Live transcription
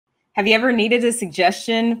Have you ever needed a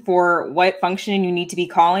suggestion for what function you need to be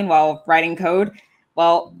calling while writing code?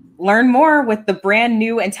 Well, learn more with the brand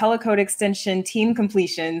new IntelliCode extension Team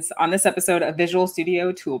Completions on this episode of Visual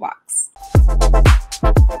Studio Toolbox.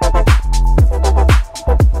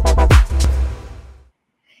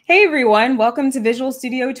 Hey everyone, welcome to Visual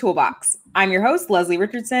Studio Toolbox. I'm your host, Leslie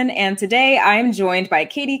Richardson, and today I am joined by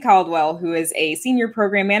Caty Caldwell, who is a senior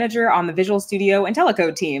program manager on the Visual Studio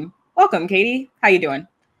IntelliCode team. Welcome, Caty. How you doing?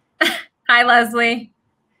 Hi, Leslie.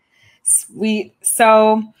 Sweet.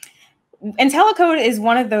 So IntelliCode is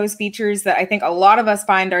one of those features that I think a lot of us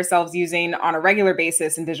find ourselves using on a regular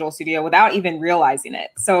basis in Visual Studio without even realizing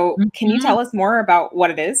it. So can you tell us more about what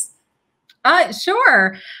it is?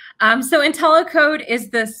 Sure. So IntelliCode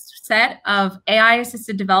is the set of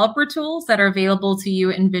AI-assisted developer tools that are available to you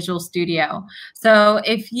in Visual Studio. So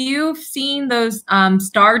if you've seen those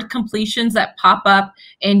starred completions that pop up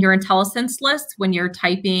in your IntelliSense list when you're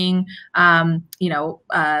typing,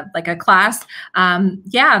 like a class,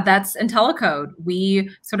 yeah, that's IntelliCode.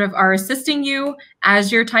 We sort of are assisting you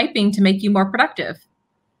as you're typing to make you more productive.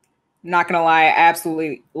 Not gonna lie, I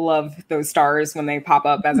absolutely love those stars when they pop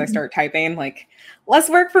up as I start typing. Like, less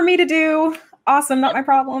work for me to do. Awesome, not my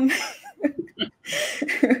problem.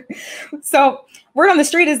 So word on the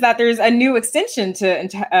street is that there's a new extension to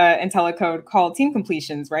IntelliCode called Team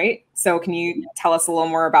Completions, right? So can you tell us a little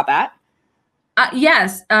more about that?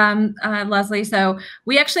 Yes, Leslie. So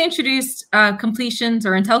we actually introduced completions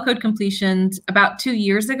or IntelliCode completions about 2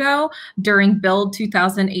 years ago during Build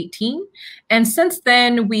 2018. And since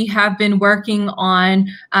then, we have been working on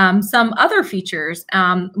some other features,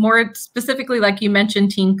 more specifically, like you mentioned,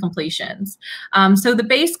 team completions. So the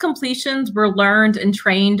base completions were learned and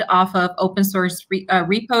trained off of open source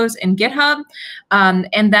repos in GitHub,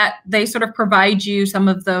 and that they sort of provide you some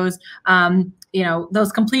of those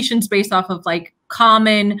those completions based off of like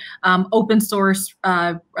common open source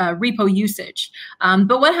repo usage.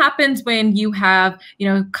 But what happens when you have,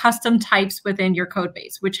 custom types within your code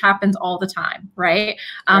base, which happens all the time, right?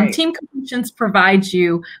 Right. Team completions provides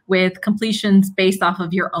you with completions based off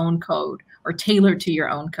of your own code or tailored to your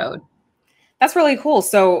own code. That's really cool.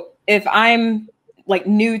 So if I'm like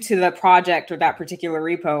new to the project or that particular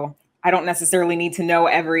repo, I don't necessarily need to know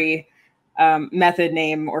every method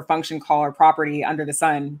name or function call or property under the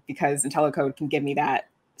sun, because IntelliCode can give me that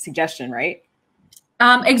suggestion, right?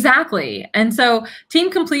 Exactly. And so team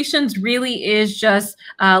completions really is just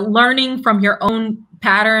learning from your own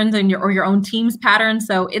patterns and your own team's patterns.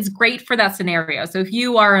 So it's great for that scenario. So if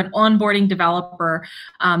you are an onboarding developer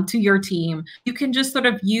to your team, you can just sort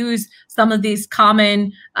of use some of these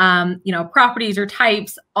common properties or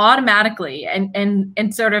types automatically,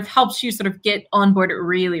 and sort of helps you sort of get onboarded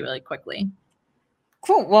really, really quickly.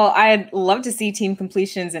 Cool. Well, I'd love to see team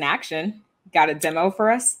completions in action. Got a demo for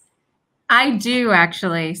us? I do,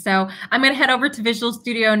 actually. So I'm going to head over to Visual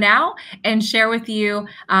Studio now and share with you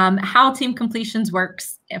how team completions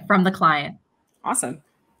works from the client. Awesome.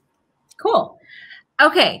 Cool.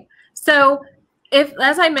 Okay. So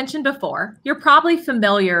as I mentioned before, you're probably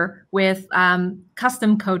familiar with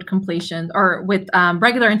custom code completions or with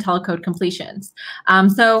regular IntelliCode completions.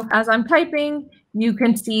 So as I'm typing, you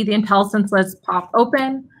can see the IntelliSense list pop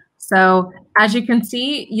open. So as you can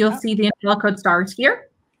see, you'll see the IntelliCode stars here.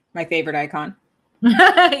 My favorite icon.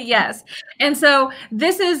 Yes. And so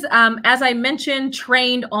this is, as I mentioned,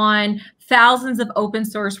 trained on thousands of open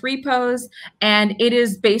source repos, and it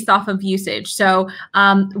is based off of usage. So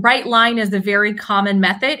write line is a very common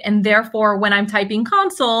method, and therefore when I'm typing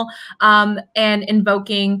console and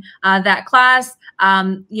invoking that class,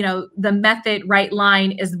 the method write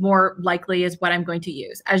line is more likely is what I'm going to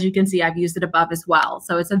use. As you can see, I've used it above as well.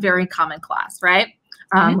 So it's a very common class, right?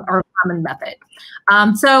 Or a common method.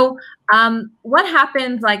 What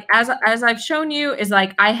happens, like as I've shown you, is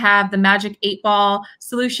like I have the Magic 8-Ball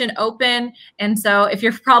solution open, and so if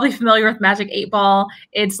you're probably familiar with Magic 8-Ball,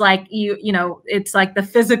 it's like it's like the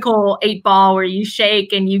physical 8-ball where you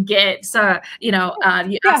shake and you get you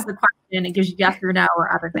ask the question, it gives you yes or no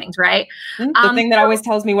or other things, right? The thing that always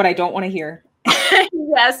tells me what I don't want to hear.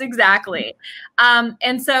 Yes, exactly.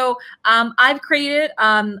 And so I've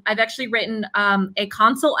actually written a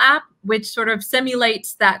console app which sort of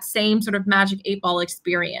simulates that same sort of Magic 8-Ball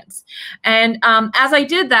experience. And as I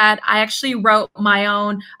did that, I actually wrote my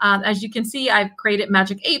own, as you can see, I've created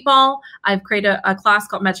Magic 8-Ball. I've created a class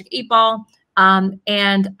called Magic 8-Ball.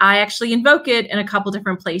 And I actually invoke it in a couple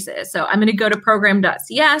different places. So I'm going to go to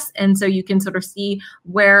program.cs, and so you can sort of see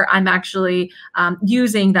where I'm actually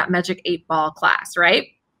using that Magic 8-Ball class, right?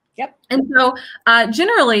 Yep. And so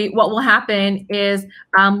generally what will happen is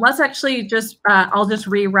let's actually just, I'll just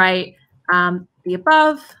rewrite the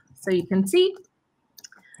above. So you can see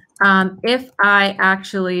if I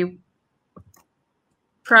actually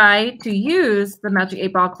try to use the Magic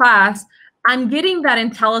 8 Ball class, I'm getting that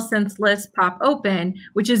IntelliSense list pop open,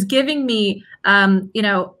 which is giving me,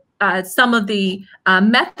 some of the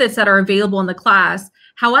methods that are available in the class.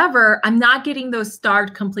 However, I'm not getting those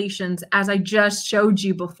starred completions as I just showed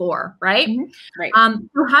you before, right? Right.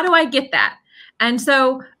 So how do I get that? And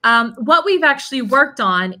so what we've actually worked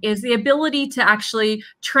on is the ability to actually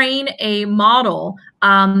train a model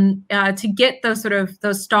to get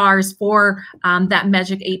those stars for that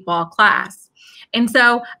Magic 8 Ball class. And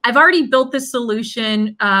so I've already built this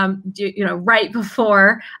solution, right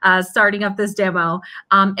before starting up this demo.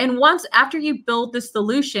 And after you build the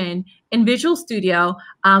solution in Visual Studio,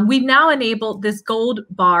 we've now enabled this gold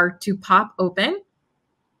bar to pop open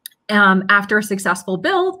after a successful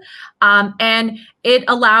build. And it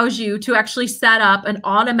allows you to actually set up an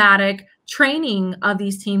automatic training of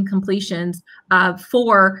these team completions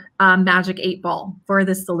for Magic 8 Ball for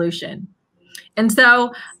this solution. And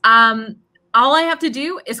so all I have to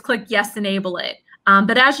do is click yes, enable it.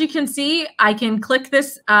 But as you can see, I can click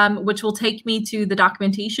this, which will take me to the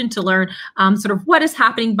documentation to learn sort of what is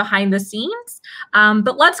happening behind the scenes.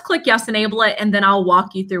 But let's click yes, enable it, and then I'll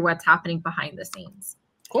walk you through what's happening behind the scenes.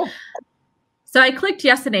 Cool. So I clicked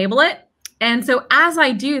yes, enable it. And so as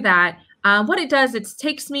I do that, what it does, it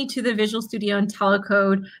takes me to the Visual Studio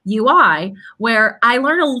IntelliCode UI, where I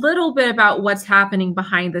learn a little bit about what's happening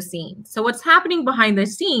behind the scenes. So what's happening behind the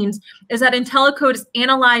scenes is that IntelliCode is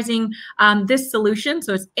analyzing this solution.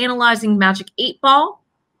 So it's analyzing Magic 8 Ball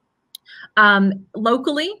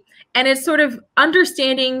locally. And it's sort of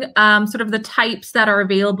understanding sort of the types that are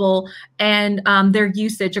available and their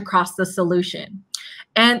usage across the solution.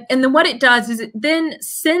 And then what it does is it then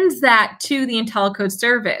sends that to the IntelliCode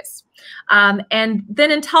service. And then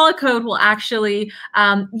IntelliCode will actually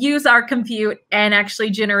use our compute and actually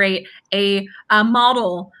generate a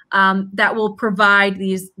model that will provide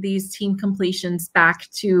these team completions back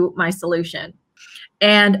to my solution.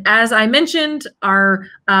 And as I mentioned, our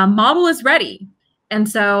model is ready. And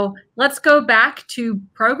so let's go back to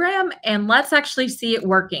program and let's actually see it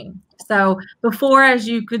working. So before, as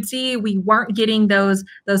you could see, we weren't getting those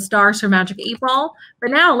stars for Magic 8 Ball,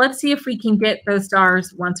 but now let's see if we can get those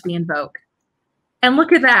stars once we invoke. And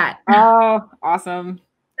look at that. Oh, awesome.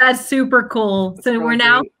 That's super cool. That's so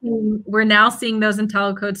really we're now seeing those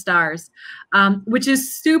IntelliCode stars, which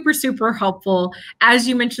is super, super helpful. As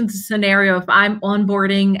you mentioned the scenario, if I'm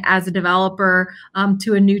onboarding as a developer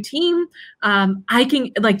to a new team, I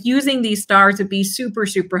can using these stars would be super,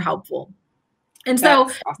 super helpful. And so,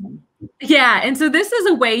 awesome. Yeah, and so this is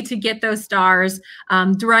a way to get those stars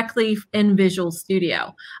directly in Visual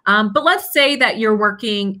Studio. But let's say that you're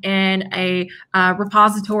working in a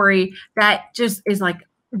repository that just is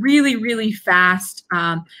really, really fast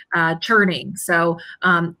churning. So,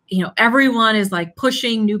 everyone is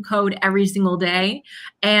pushing new code every single day,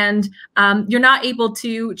 and you're not able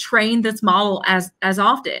to train this model as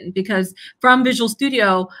often because from Visual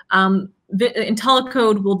Studio,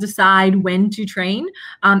 IntelliCode will decide when to train.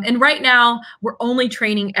 And right now, we're only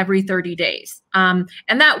training every 30 days. And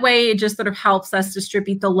that way, it just sort of helps us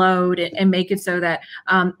distribute the load and make it so that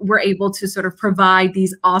we're able to sort of provide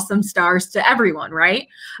these awesome stars to everyone, right?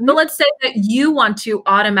 Mm-hmm. But let's say that you want to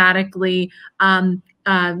automatically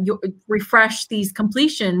refresh these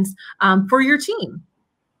completions for your team.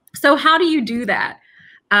 So how do you do that?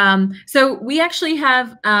 So we actually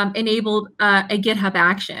have enabled a GitHub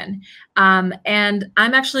action. And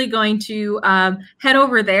I'm actually going to head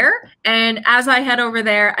over there. And as I head over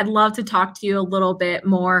there, I'd love to talk to you a little bit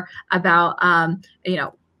more about,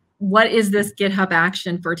 what is this GitHub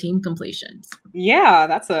action for team completions? Yeah,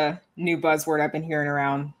 that's a new buzzword I've been hearing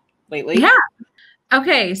around lately. Yeah.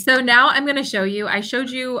 Okay, so now I'm going to show you. I showed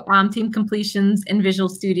you team completions in Visual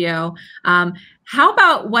Studio. How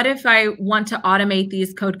about what if I want to automate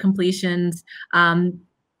these code completions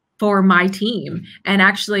for my team? And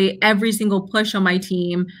actually, every single push on my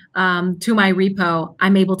team to my repo,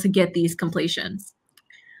 I'm able to get these completions.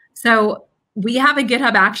 So we have a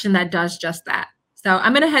GitHub action that does just that. So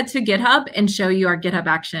I'm going to head to GitHub and show you our GitHub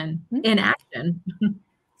action in action.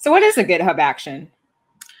 So what is a GitHub action?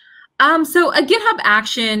 So a GitHub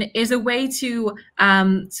action is a way to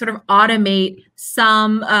sort of automate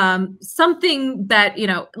something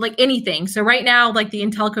that, like anything. So right now, like the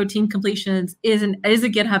IntelliCode team completions is a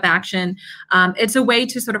GitHub action. It's a way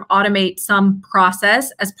to sort of automate some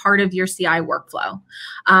process as part of your CI workflow.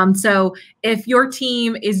 So if your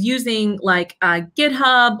team is using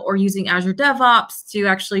GitHub or using Azure DevOps to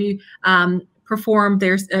actually perform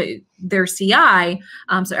their CI.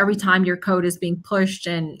 So every time your code is being pushed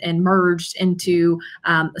and merged into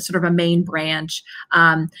sort of a main branch,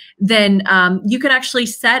 then you can actually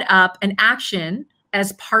set up an action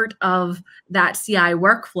as part of that CI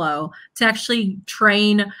workflow to actually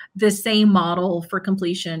train the same model for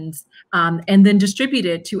completions, and then distribute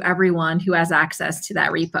it to everyone who has access to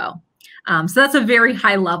that repo. So that's a very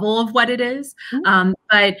high level of what it is.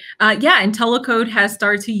 But yeah, IntelliCode has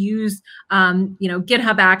started to use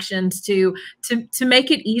GitHub Actions to make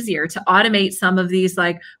it easier to automate some of these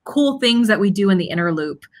like cool things that we do in the inner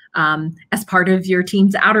loop as part of your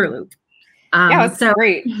team's outer loop. Yeah, that's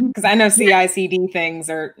great, because I know CI/CD things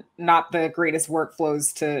are not the greatest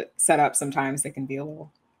workflows to set up. Sometimes they can be a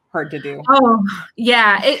little hard to do. Oh,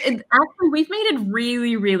 yeah. Actually, we've made it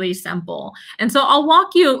really, really simple. And so I'll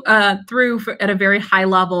walk you through at a very high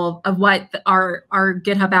level of what our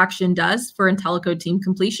GitHub action does for IntelliCode team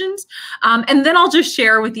completions. And then I'll just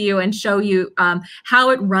share with you and show you how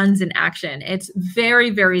it runs in action. It's very,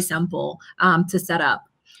 very simple to set up.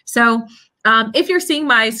 So if you're seeing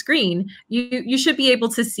my screen, you should be able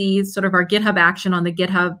to see sort of our GitHub action on the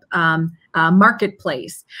GitHub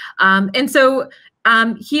marketplace. And so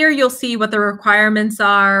here you'll see what the requirements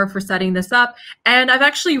are for setting this up. And I've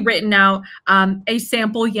actually written out a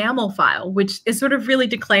sample YAML file, which is sort of really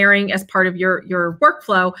declaring as part of your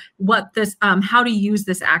workflow what this, how to use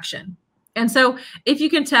this action. And so if you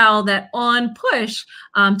can tell that on push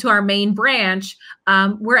to our main branch,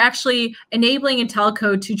 we're actually enabling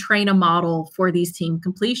IntelliCode to train a model for these team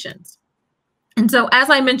completions. And so, as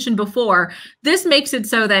I mentioned before, this makes it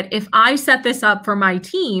so that if I set this up for my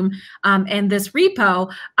team and this repo,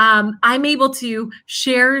 I'm able to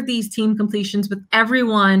share these team completions with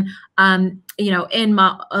everyone, in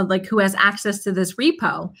my like who has access to this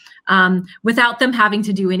repo, without them having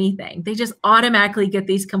to do anything. They just automatically get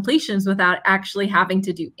these completions without actually having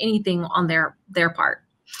to do anything on their part.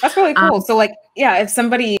 That's really cool. So, like, yeah, if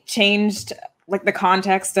somebody changed like the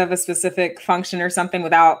context of a specific function or something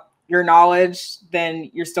without your knowledge, then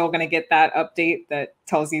you're still going to get that update that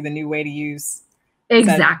tells you the new way to use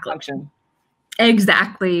that function.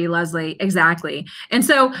 Exactly, Leslie, exactly. And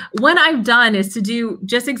so what I've done is to do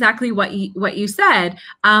just exactly what you said.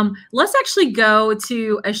 Let's actually go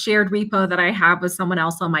to a shared repo that I have with someone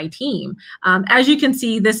else on my team. As you can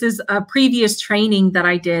see, this is a previous training that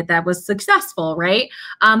I did that was successful, right?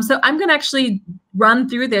 So I'm going to actually run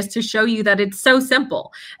through this to show you that it's so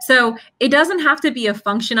simple. So it doesn't have to be a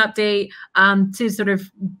function update to sort of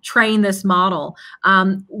train this model.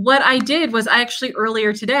 What I did was I actually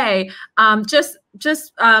earlier today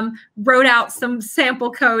just wrote out some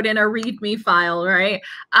sample code in a README file, right?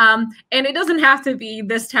 And it doesn't have to be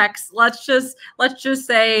this text. Let's just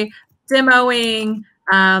say demoing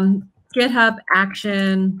GitHub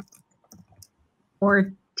action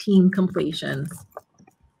or team completions.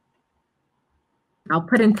 I'll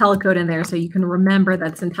put IntelliCode in there so you can remember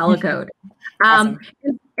that's IntelliCode. Awesome.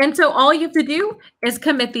 And so all you have to do is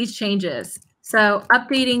commit these changes. So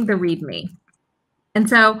updating the README. And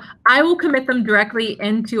so I will commit them directly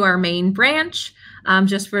into our main branch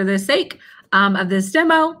just for the sake of this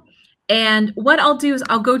demo. And what I'll do is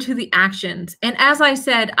I'll go to the actions. And as I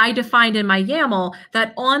said, I defined in my YAML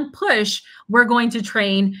that on push, we're going to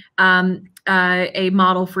train a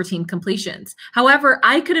model for team completions. However,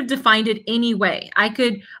 I could have defined it any way. I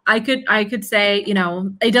could say,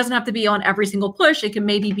 it doesn't have to be on every single push. It can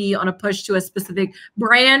maybe be on a push to a specific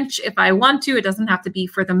branch if I want to. It doesn't have to be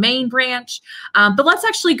for the main branch. But let's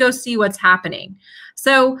actually go see what's happening.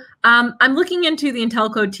 So I'm looking into the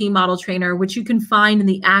IntelliCode team model trainer, which you can find in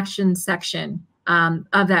the actions section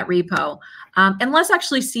of that repo. And let's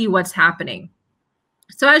actually see what's happening.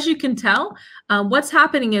 So as you can tell, what's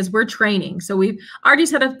happening is we're training. So we've already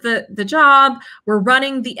set up the job. We're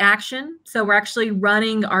running the action. So we're actually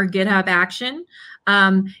running our GitHub action.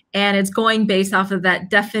 And it's going based off of that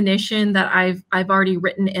definition that I've already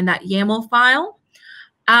written in that YAML file.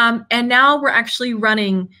 And now we're actually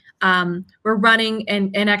running, and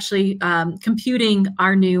actually computing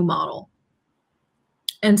our new model.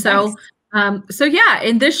 And so nice. So yeah,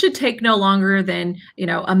 and this should take no longer than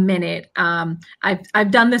a minute.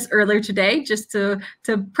 I've done this earlier today just to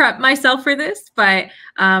prep myself for this, but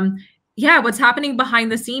yeah, what's happening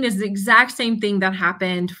behind the scene is the exact same thing that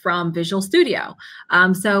happened from Visual Studio.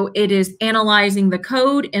 So it is analyzing the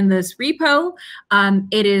code in this repo.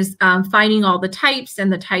 It is finding all the types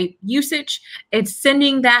and the type usage. It's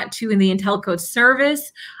sending that to the IntelliCode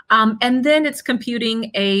service. And then it's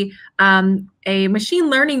computing a machine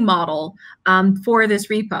learning model for this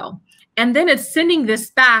repo. And then it's sending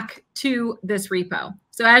this back to this repo.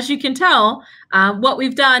 So as you can tell, what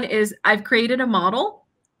we've done is I've created a model,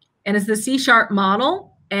 and it's the C#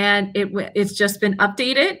 model, and it's just been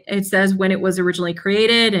updated. It says when it was originally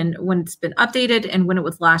created and when it's been updated and when it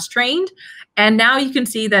was last trained. And now you can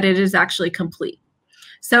see that it is actually complete.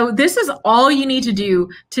 So this is all you need to do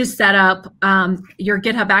to set up your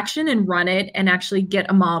GitHub action and run it and actually get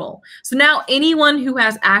a model. So now anyone who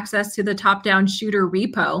has access to the top-down shooter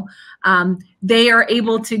repo, they are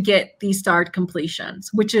able to get these starred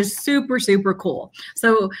completions, which is super, super cool.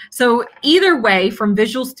 So either way, from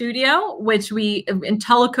Visual Studio, which we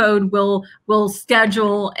IntelliCode will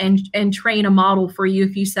schedule and train a model for you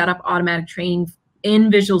if you set up automatic training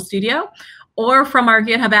in Visual Studio, or from our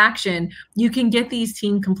GitHub action, you can get these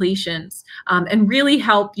team completions and really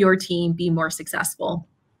help your team be more successful.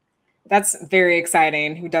 That's very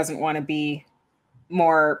exciting. Who doesn't want to be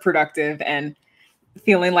more productive and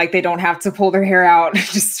feeling like they don't have to pull their hair out,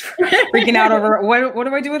 just freaking out over what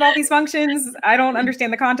do I do with all these functions? I don't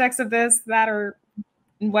understand the context of this, that, or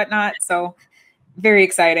whatnot. So very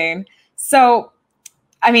exciting. So,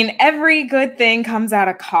 I mean, every good thing comes at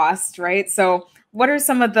a cost, right? So what are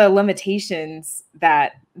some of the limitations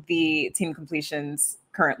that the team completions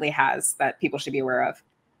currently has that people should be aware of?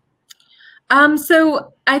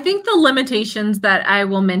 So I think the limitations that I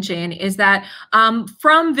will mention is that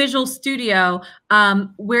from Visual Studio,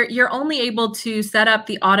 where you're only able to set up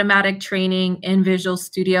the automatic training in Visual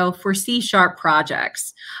Studio for C#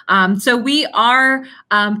 projects. So we are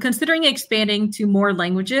considering expanding to more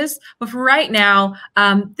languages, but for right now,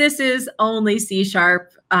 this is only C#.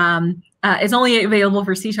 It's only available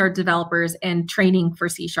for C# developers and training for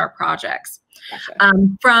C# projects. Gotcha.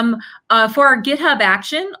 For our GitHub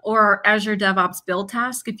action or our Azure DevOps build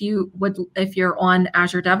task, if you're on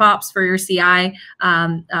Azure DevOps for your CI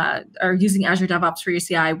or using Azure DevOps for your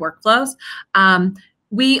CI workflows,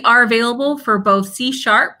 we are available for both C#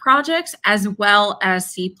 projects as well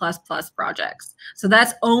as C++ projects. So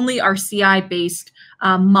that's only our CI-based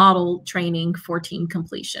model training for team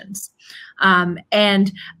completions.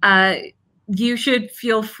 You should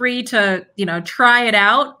feel free to, try it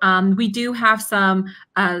out. We do have some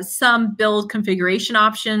build configuration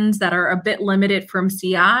options that are a bit limited from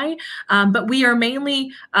CI, but we are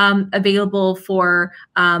mainly available for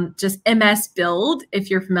just MS Build, if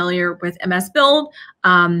you're familiar with MS Build,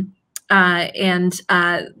 and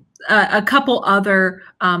a couple other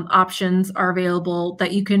options are available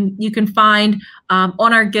that you can find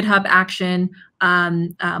on our GitHub action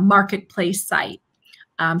marketplace site.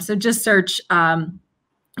 So just search our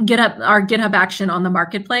GitHub action on the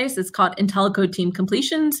marketplace. It's called IntelliCode Team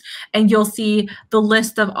Completions, and you'll see the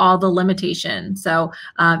list of all the limitations. So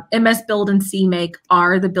MS Build and CMake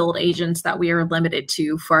are the build agents that we are limited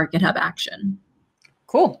to for our GitHub action.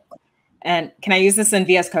 Cool. And can I use this in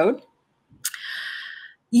VS Code?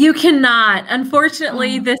 You cannot.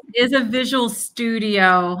 Unfortunately, this is a Visual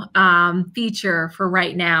Studio feature for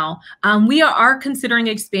right now. We are considering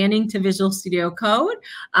expanding to Visual Studio Code,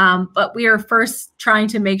 but we are first trying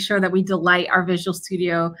to make sure that we delight our Visual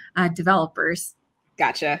Studio developers.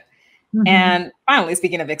 Gotcha. And finally,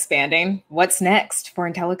 speaking of expanding, what's next for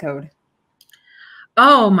IntelliCode?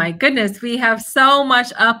 Oh my goodness, we have so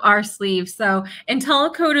much up our sleeve. So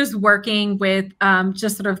IntelliCode is working with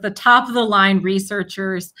just sort of the top of the line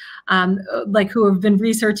researchers who have been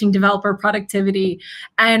researching developer productivity.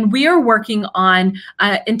 And we are working on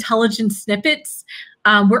intelligent snippets.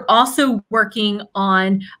 We're also working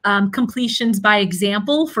on completions by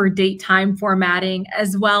example for date-time formatting,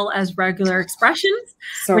 as well as regular expressions.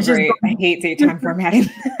 So great. I hate date-time formatting.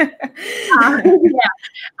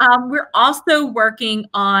 We're also working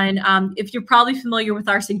on, if you're probably familiar with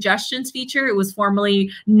our suggestions feature, it was formerly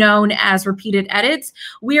known as repeated edits.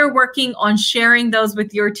 We are working on sharing those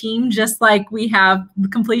with your team, just like we have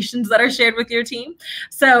completions that are shared with your team.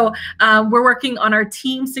 So we're working on our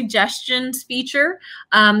team suggestions feature.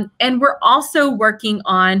 And we're also working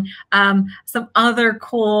on some other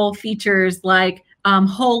cool features like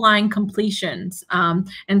whole line completions.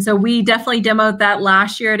 And so we definitely demoed that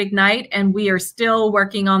last year at Ignite, and we are still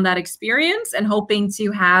working on that experience and hoping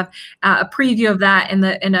to have a preview of that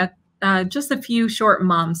in just a few short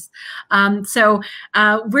months. So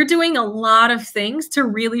we're doing a lot of things to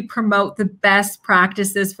really promote the best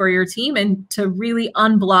practices for your team and to really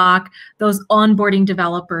unblock those onboarding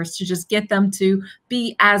developers, to just get them to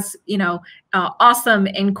be as awesome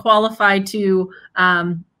and qualified to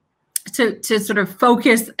sort of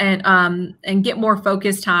focus and get more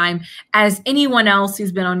focus time as anyone else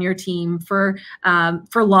who's been on your team for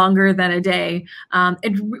longer than a day.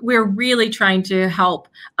 We're really trying to help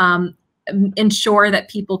ensure that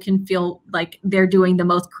people can feel like they're doing the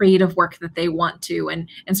most creative work that they want to, and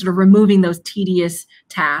sort of removing those tedious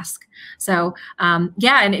tasks. So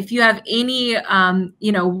yeah, and if you have any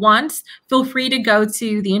wants, feel free to go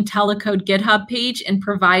to the IntelliCode GitHub page and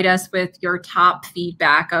provide us with your top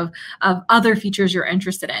feedback of other features you're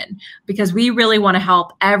interested in, because we really want to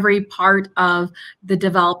help every part of the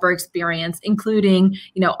developer experience, including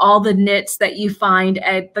all the nits that you find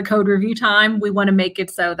at the code review time. We want to make it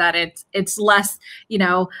so that it's less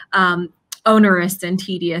onerous and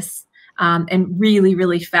tedious, and really,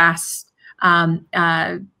 really fast,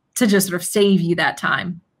 to just sort of save you that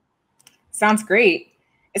time. Sounds great.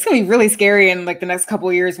 It's gonna be really scary in like the next couple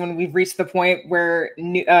of years when we've reached the point where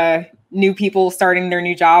new people starting their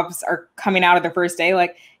new jobs are coming out of their first day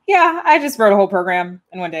like, yeah, I just wrote a whole program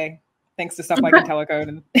in one day thanks to stuff like IntelliCode,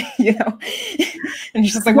 and and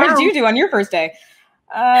it's just like, what did you do on your first day?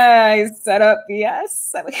 I set up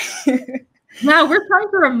BS. No, we're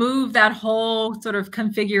trying to remove that whole sort of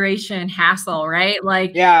configuration hassle, right?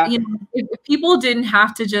 Like, yeah, if people didn't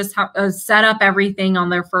have to just set up everything on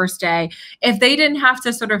their first day, if they didn't have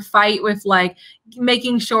to sort of fight with like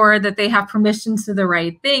making sure that they have permissions to the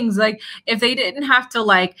right things, like if they didn't have to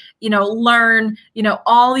like, learn,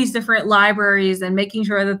 all these different libraries and making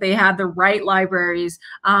sure that they had the right libraries.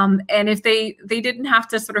 And if they didn't have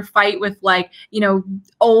to sort of fight with like,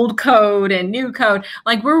 old code and new code,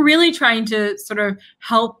 like we're really trying to sort of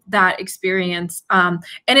help that experience. And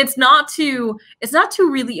it's not to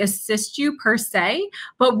really assist you per se,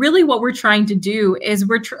 but really what we're trying to do is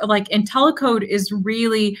like IntelliCode is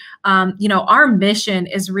really, our mission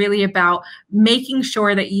is really about making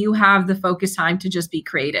sure that you have the focus time to just be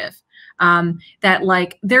creative. That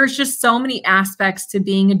like, there's just so many aspects to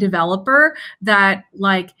being a developer that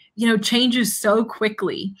like, changes so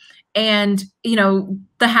quickly. And,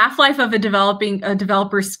 the half-life of a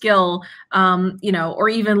developer skill, or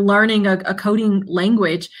even learning a coding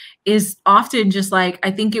language is often just like,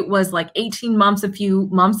 I think it was like 18 months a few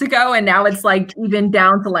months ago. And now it's like even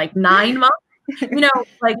down to like 9 months,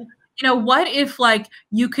 what if like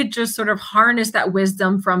you could just sort of harness that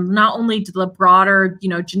wisdom from not only to the broader,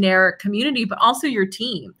 generic community, but also your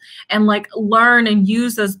team, and like learn and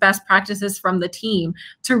use those best practices from the team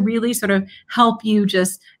to really sort of help you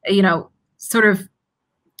just,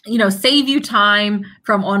 save you time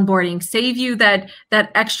from onboarding, save you that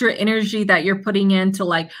extra energy that you're putting in to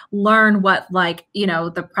like learn what like,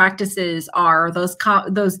 the practices are, those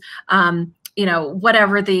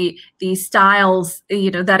whatever the styles,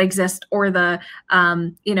 that exist, or the,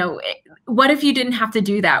 what if you didn't have to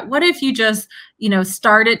do that? What if you just,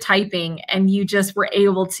 started typing and you just were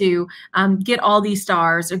able to get all these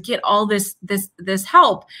stars or get all this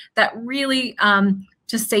help that really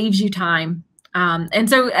just saves you time. And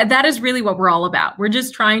so that is really what we're all about. We're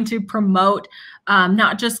just trying to promote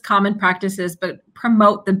not just common practices, but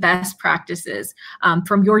promote the best practices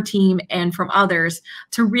from your team and from others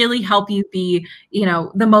to really help you be,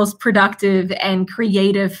 the most productive and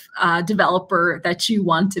creative developer that you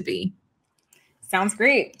want to be. Sounds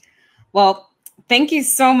great. Well, thank you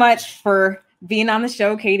so much for being on the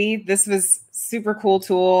show, Caty. This was super cool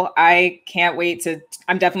tool. I can't wait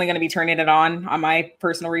I'm definitely going to be turning it on my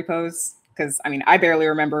personal repos, because I barely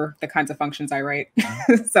remember the kinds of functions I write.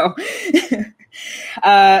 So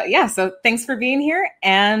yeah, so thanks for being here.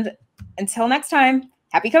 And until next time,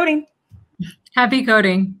 happy coding. Happy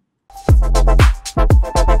coding.